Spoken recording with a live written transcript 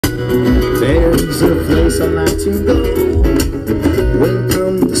There's a place I like to go when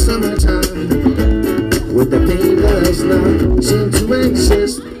come the summertime, where the pain does not seem to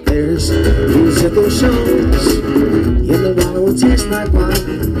exist. There's musical shows in the water will taste like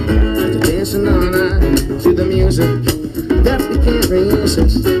wine, after dancing all night to the music that we can't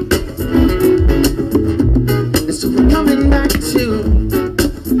resist. And so we're coming back to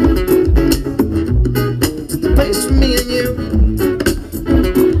the place for me and you.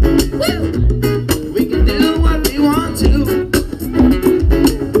 Woo! We can do what we want to.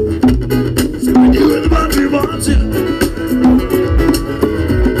 So we're doing what we want to.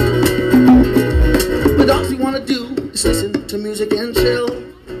 But all we want to do is listen to music and chill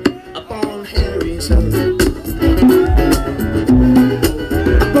up on Harry's Hill.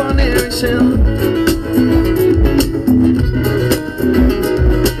 Up on Harry's Hill.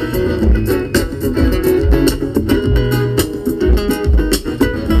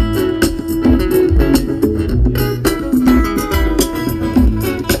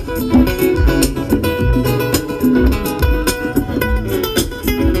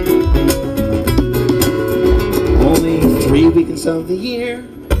 Weekends of the year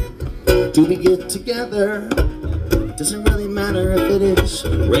do we get together? Doesn't really matter if it is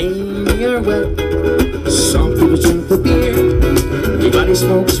rainy or wet. Some people drink the beer, everybody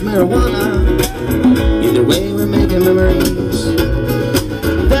smokes marijuana. Either way we're making memories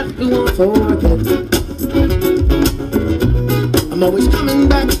that we won't forget. I'm always coming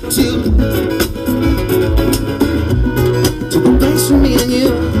back to the place for me and you.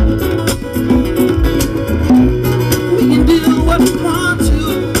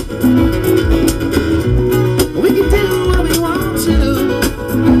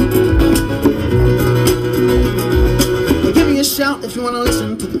 If you want to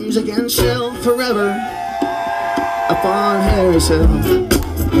listen to the music and chill forever up on Harry's Hill.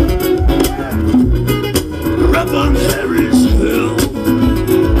 Up on Harry's Hill.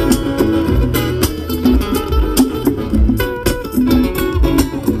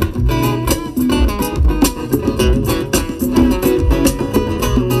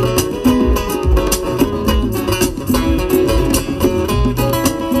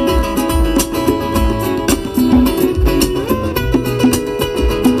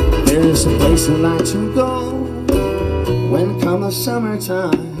 There's a place I like to go when come the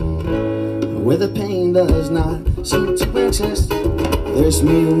summertime, where the pain does not seem to exist. There's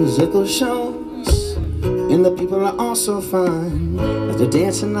musical shows and the people are also fine, as they're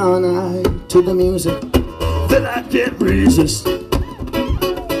dancing all night to the music that I can't resist.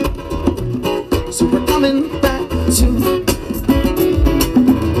 So we're coming back to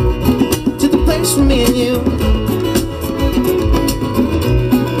the place for me and you.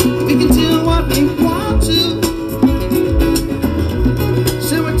 We can do what we want to.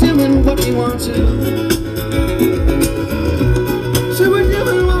 So we're doing what we want to. So we're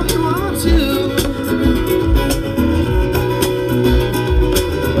doing what we want to.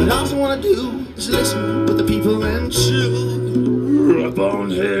 But all I want to do is listen with the people and chill up on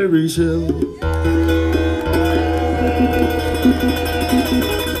Harry's Hill.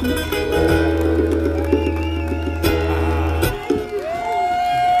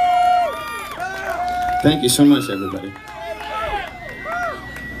 Thank you so much, everybody.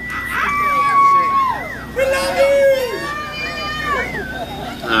 We love you!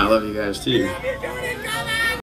 I love you guys too.